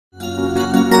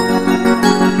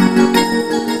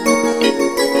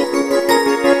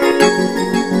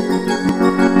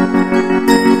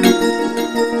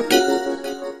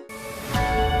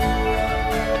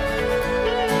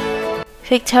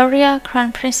Victoria,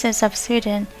 Crown Princess of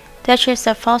Sweden, Duchess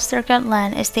of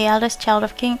Västergötland, is the eldest child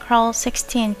of King Carl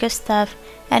XVI Gustaf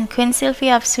and Queen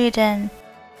Silvia of Sweden.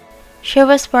 She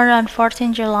was born on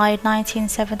 14 July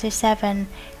 1977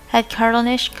 at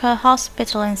Karolisnka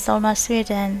Hospital in Solna,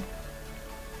 Sweden.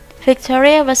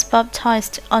 Victoria was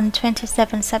baptized on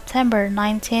 27 September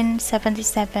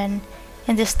 1977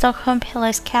 in the Stockholm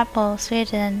Palace Chapel,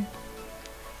 Sweden.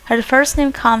 Her first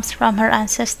name comes from her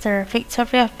ancestor,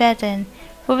 Victoria of Baden,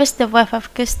 who was the wife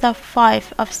of Gustaf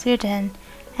V of Sweden,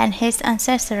 and his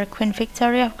ancestor, Queen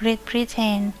Victoria of Great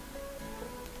Britain.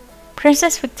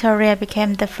 Princess Victoria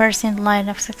became the first in line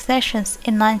of successions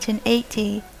in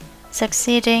 1980,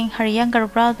 succeeding her younger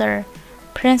brother,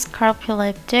 Prince Carl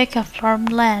Philip, Duke of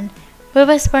Värmland, who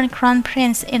was born Crown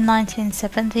Prince in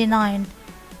 1979.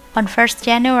 On 1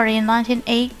 January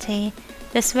 1980,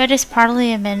 the Swedish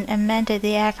Parliament amended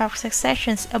the Act of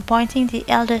Succession appointing the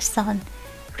eldest son,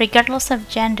 regardless of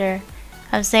gender,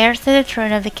 as heir to the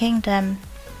throne of the kingdom.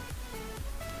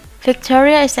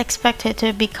 Victoria is expected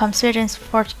to become Sweden's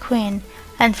fourth queen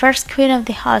and first queen of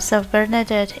the House of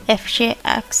Bernadette if she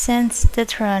ascends the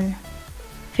throne.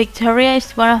 Victoria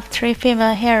is one of 3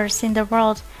 female heirs in the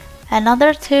world,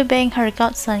 another 2 being her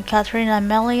godson Catherine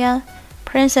Amelia,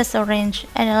 Princess Orange,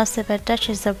 and Elizabeth,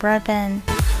 Duchess of Baden.